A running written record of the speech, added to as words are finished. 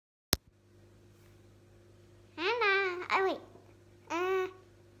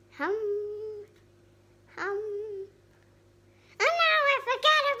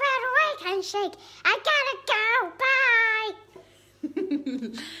and shake. I gotta go.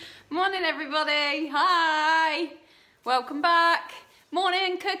 Bye. Morning, everybody. Hi. Welcome back.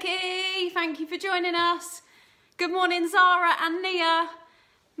 Morning, Cookie. Thank you for joining us. Good morning, Zara and Nia.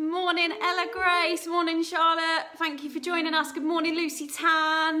 Morning, Ella Grace. Morning, Charlotte. Thank you for joining us. Good morning, Lucy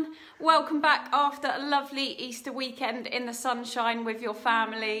Tan. Welcome back after a lovely Easter weekend in the sunshine with your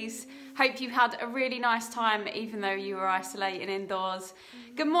families. Hope you had a really nice time even though you were isolating indoors.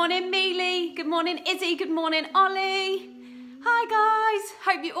 Good morning, Mealy. Good morning, Izzy. Good morning, Ollie. Hi, guys.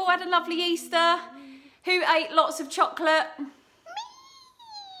 Hope you all had a lovely Easter. Who ate lots of chocolate?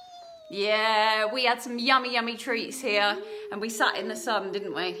 Yeah, we had some yummy, yummy treats here and we sat in the sun,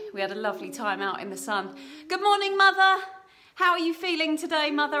 didn't we? We had a lovely time out in the sun. Good morning, Mother. How are you feeling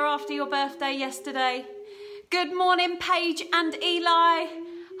today, Mother, after your birthday yesterday? Good morning, Paige and Eli.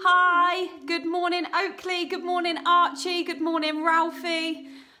 Hi. Good morning, Oakley. Good morning, Archie. Good morning, Ralphie.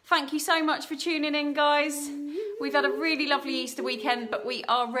 Thank you so much for tuning in, guys. We've had a really lovely Easter weekend, but we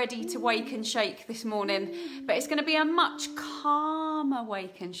are ready to wake and shake this morning. But it's going to be a much calmer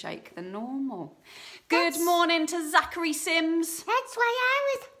wake and shake than normal. Good morning to Zachary Sims. That's why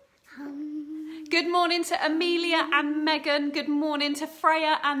I was... Good morning to Amelia and Megan. Good morning to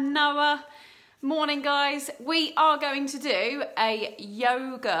Freya and Noah. Morning, guys. We are going to do a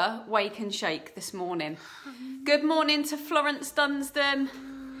yoga wake and shake this morning. Good morning to Florence Dunstan.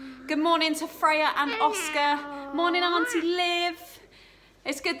 Good morning to Freya and Oscar. Morning, Auntie Liv.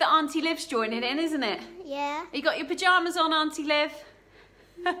 It's good that Auntie Liv's joining in, isn't it? Yeah. You got your pyjamas on, Auntie Liv?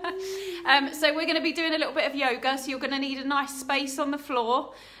 So we're going to be doing a little bit of yoga, so you're going to need a nice space on the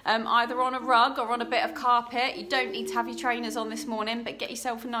floor, either on a rug or on a bit of carpet. You don't need to have your trainers on this morning, but get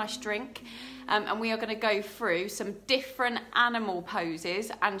yourself a nice drink. And we are going to go through some different animal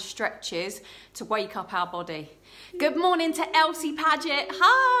poses and stretches to wake up our body. Good morning to Elsie Paget.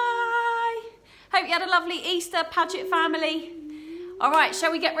 Hi! Hope you had a lovely Easter, Paget family. All right,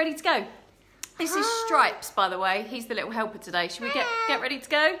 shall we get ready to go? This is Stripes, by the way. He's the little helper today. Should we get ready to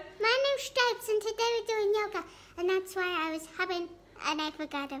go? My name's Stripes and today we're doing yoga. And that's why I was having... And I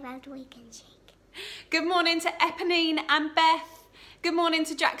forgot about wake and shake. Good morning to Eponine and Beth. Good morning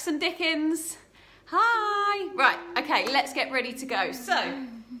to Jackson Dickens. Hi. Right, okay, let's get ready to go. So,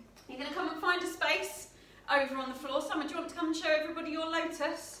 you're going to come and find a space over on the floor. Summer, do you want to come and show everybody your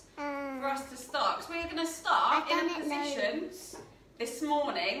lotus for us to start? Because we're going to start in a position this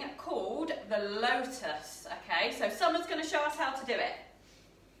morning called the lotus. Okay, so Summer's going to show us how to do it.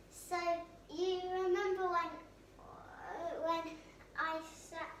 So, you remember when I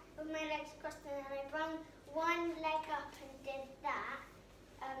sat with my legs crossed and then I brought one leg up and did that?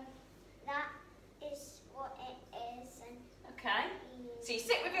 That is what it is. And okay. So you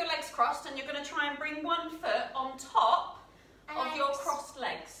sit with your legs crossed and you're going to try and bring one foot on top of your crossed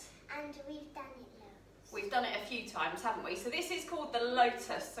legs. And we've done it loads. We've done it a few times, haven't we? So this is called the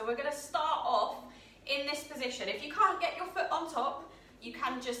lotus. So we're going to start off in this position. If you can't get your foot on top, you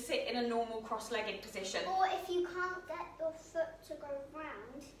can just sit in a normal cross-legged position. Or if you can't get your foot to go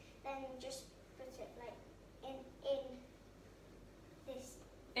round, then just put it like in this.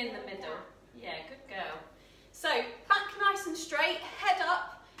 In the middle. Yeah, good girl. So back nice and straight, head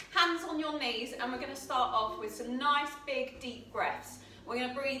up, hands on your knees, and we're going to start off with some nice big deep breaths. We're going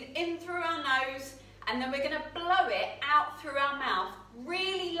to breathe in through our nose and then we're going to blow it out through our mouth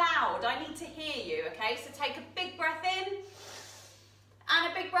really loud. I need to hear you, okay? So take a big breath in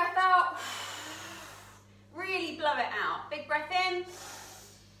and a big breath out. Really blow it out. Big breath in,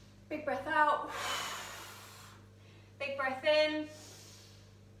 big breath out, big breath in,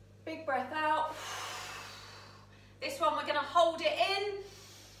 big breath out. This one we're going to hold it in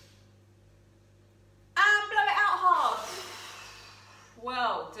and blow it out hard.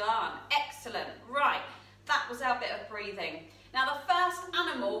 Well done. Excellent. Right, that was our bit of breathing. Now the first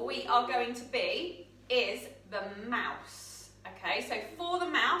animal we are going to be is the mouse. Okay, so for the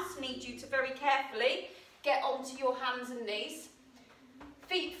mouse, I need you to very carefully get onto your hands and knees.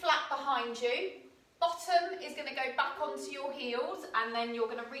 Feet flat behind you. Bottom is going to go back onto your heels and then you're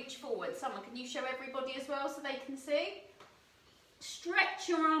going to reach forward. Summer, can you show everybody as well so they can see? Stretch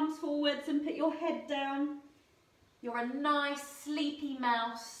your arms forwards and put your head down. You're a nice sleepy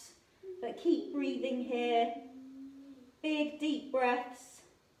mouse, but keep breathing here. Big deep breaths.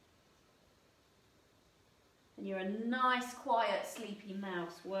 And you're a nice quiet sleepy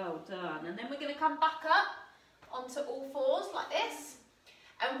mouse. Well done. And then we're going to come back up onto all fours like this.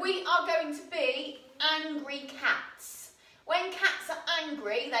 And we are going to be angry cats. When cats are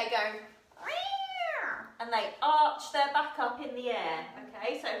angry, they go and they arch their back up in the air.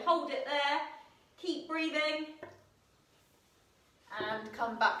 Okay, so hold it there, keep breathing. And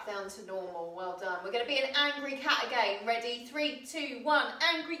come back down to normal. Well done. We're going to be an angry cat again. Ready? 3, 2, 1.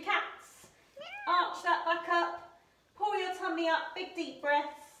 Angry cats. Arch that back up. Pull your tummy up. Big deep breaths.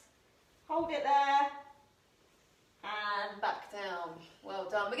 Hold it there. And back down. Well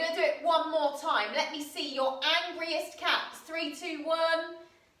done. We're going to do it one more time. Let me see your angriest cats. 3, 2, 1.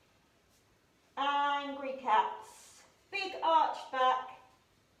 Angry cats. Big arch back.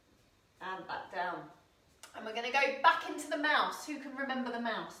 And back down. And we're going to go back into the mouse. Who can remember the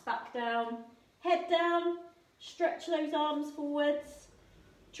mouse? Back down. Head down. Stretch those arms forwards.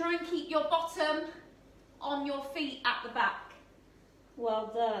 Try and keep your bottom on your feet at the back.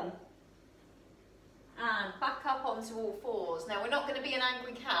 Well done. And back up onto all fours. Now we're not going to be an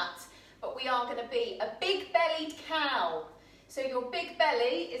angry cat, but we are going to be a big bellied cow. So your big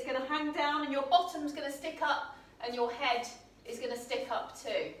belly is going to hang down and your bottom's going to stick up and your head is going to stick up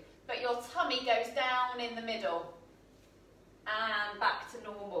too. But your tummy goes down in the middle. And back to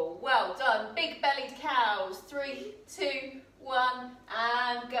normal. Well done. Big bellied cows. 3, 2, 1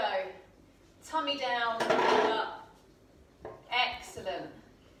 and go. Tummy down and up. Excellent.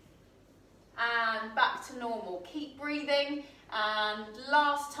 And back to normal. Keep breathing. And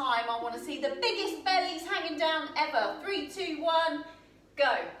last time I want to see the biggest bellies hanging down ever. 3, 2, 1,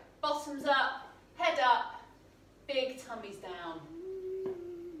 go. Bottoms up, head up, big tummies down.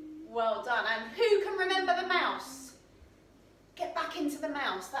 Well done. And who can remember the mouse? Get back into the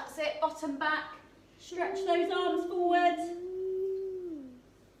mouse. That's it. Bottom back. Stretch those arms forward.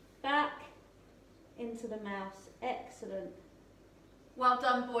 Back into the mouse. Excellent. Well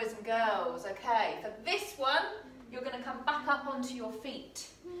done, boys and girls. Okay, for this one, you're going to come back up onto your feet.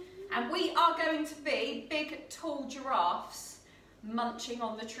 And we are going to be big, tall giraffes munching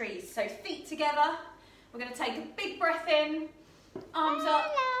on the trees. So feet together. We're going to take a big breath in, arms up.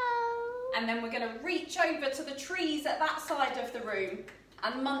 And then we're going to reach over to the trees at that side of the room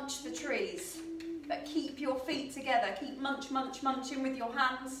and munch the trees. But keep your feet together. Keep munching with your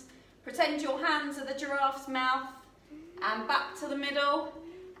hands. Pretend your hands are the giraffe's mouth. And back to the middle.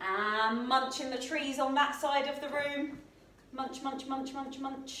 And munch in the trees on that side of the room. Munch.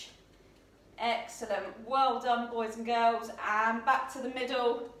 Excellent. Well done, boys and girls. And back to the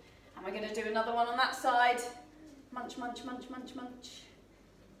middle. And we're going to do another one on that side. Munch.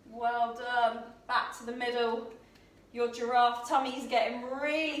 Well done. Back to the middle. Your giraffe tummy is getting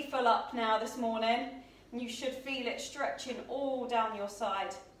really full up now this morning. And you should feel it stretching all down your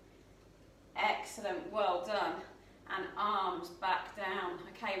side. Excellent. Well done. And arms back down.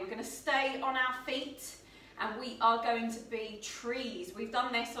 Okay, we're going to stay on our feet and we are going to be trees. We've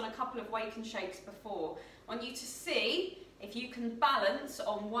done this on a couple of wake and shakes before. I want you to see if you can balance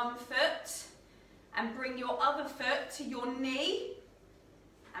on one foot and bring your other foot to your knee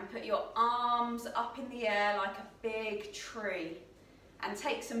and put your arms up in the air like a big tree. And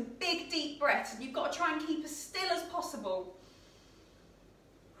take some big deep breaths. And you've got to try and keep as still as possible.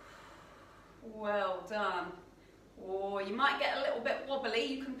 Well done. Or you might get a little bit wobbly,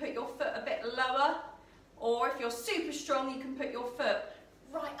 you can put your foot a bit lower. Or if you're super strong, you can put your foot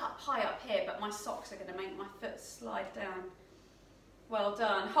right up high up here, but my socks are going to make my foot slide down. Well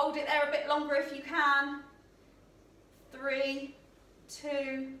done. Hold it there a bit longer if you can. 3,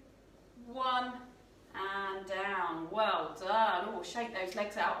 2, 1, and down. Well done. Oh, shake those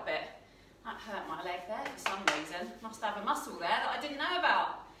legs out a bit. That hurt my leg there for some reason. Must have a muscle there that I didn't know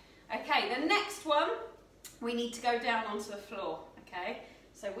about. Okay, the next one, we need to go down onto the floor, okay?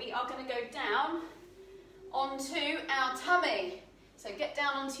 So we are going to go down onto our tummy. So get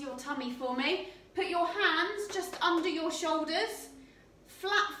down onto your tummy for me. Put your hands just under your shoulders,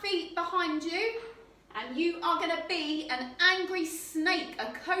 flat feet behind you, and you are going to be an angry snake,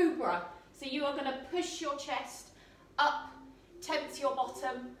 a cobra. So you are going to push your chest up, tense your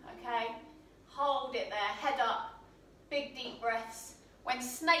bottom, okay? Hold it there, head up, big deep breaths. When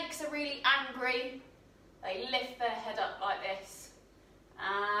snakes are really angry, they lift their head up like this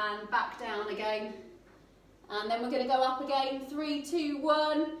and back down again. And then we're going to go up again. 3, 2,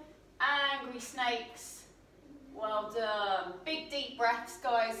 1. Angry snakes. Well done. Big deep breaths,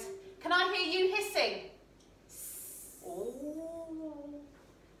 guys. Can I hear you hissing? Oh.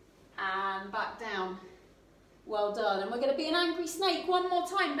 And back down. Well done. And we're going to be an angry snake one more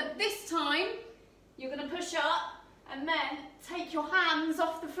time. But this time, you're going to push up and then take your hands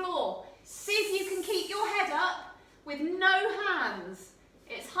off the floor. See if you can keep your head up with no hands.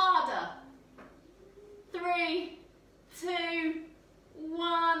 It's harder. 3, 2,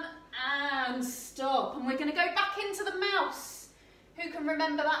 1, and stop. And we're going to go back into the mouse. Who can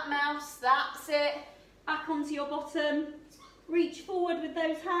remember that mouse? That's it. Back onto your bottom. Reach forward with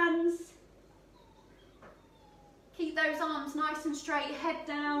those hands. Keep those arms nice and straight, head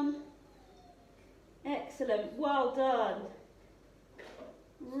down. Excellent, well done.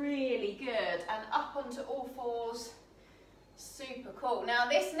 Really good. And up onto all fours. Super cool. Now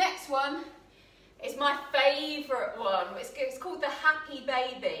this next one is my favourite one. It's called the Happy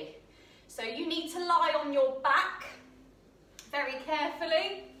Baby. So you need to lie on your back very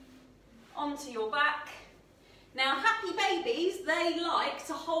carefully, onto your back. Now happy babies, they like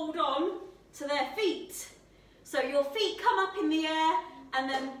to hold on to their feet. So your feet come up in the air and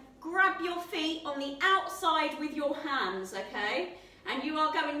then grab your feet on the outside with your hands, okay? And you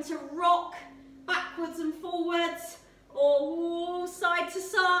are going to rock backwards and forwards or side to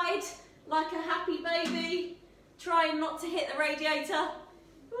side like a happy baby, trying not to hit the radiator.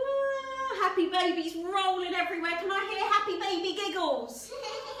 Happy babies rolling everywhere. Can I hear happy baby giggles?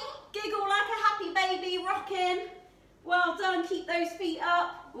 Giggle like a happy baby, rocking. Well done, keep those feet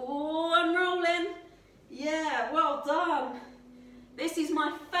up. Oh, and rolling. Yeah, well done. This is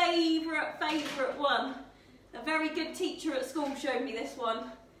my favourite one. A very good teacher at school showed me this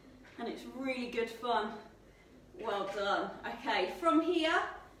one, and it's really good fun. Well done. Okay, from here,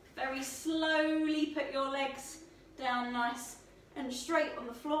 very slowly put your legs down nice and straight on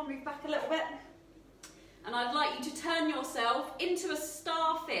the floor. Move back a little bit. And I'd like you to turn yourself into a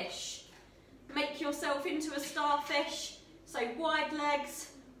starfish. Make yourself into a starfish. So wide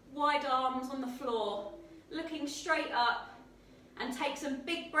legs, wide arms on the floor, looking straight up. And take some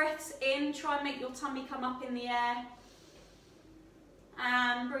big breaths in. Try and make your tummy come up in the air.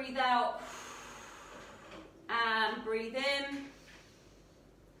 And breathe out. And breathe in.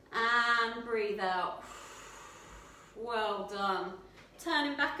 And breathe out. Well done.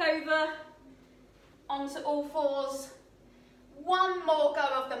 Turning back over onto all fours. One more go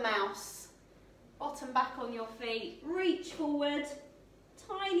of the mouse. Bottom back on your feet. Reach forward.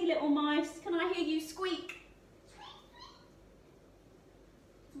 Tiny little mice. Can I hear you squeak?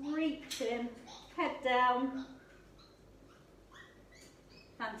 Reach in. Head down.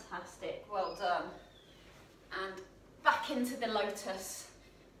 Fantastic. Well done. And back into the lotus.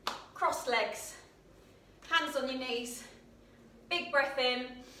 Cross legs. Hands on your knees, big breath in,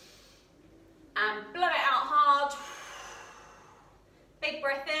 and blow it out hard. Big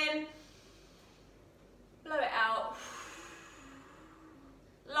breath in, blow it out.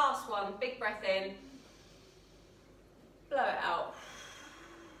 Last one, big breath in, blow it out.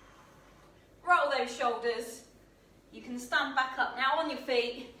 Roll those shoulders. You can stand back up now on your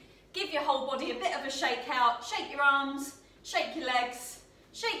feet. Give your whole body a bit of a shake out. Shake your arms, shake your legs,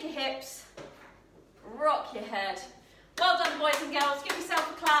 shake your hips. Rock your head. Well done, boys and girls. Give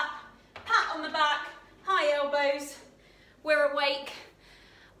yourself a clap. Pat on the back. High elbows. We're awake.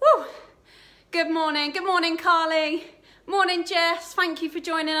 Woo! Good morning. Good morning, Carly. Morning, Jess. Thank you for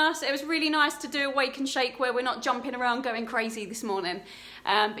joining us. It was really nice to do a wake and shake where we're not jumping around going crazy this morning.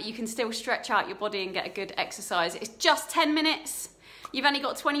 But you can still stretch out your body and get a good exercise. It's just 10 minutes. You've only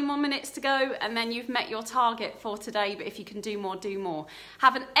got 20 more minutes to go and then you've met your target for today, but if you can do more, do more.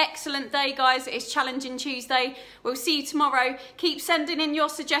 Have an excellent day, guys. It's Challenging Tuesday. We'll see you tomorrow. Keep sending in your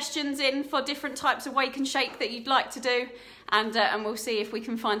suggestions in for different types of wake and shake that you'd like to do, and we'll see if we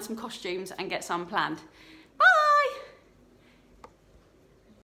can find some costumes and get some planned.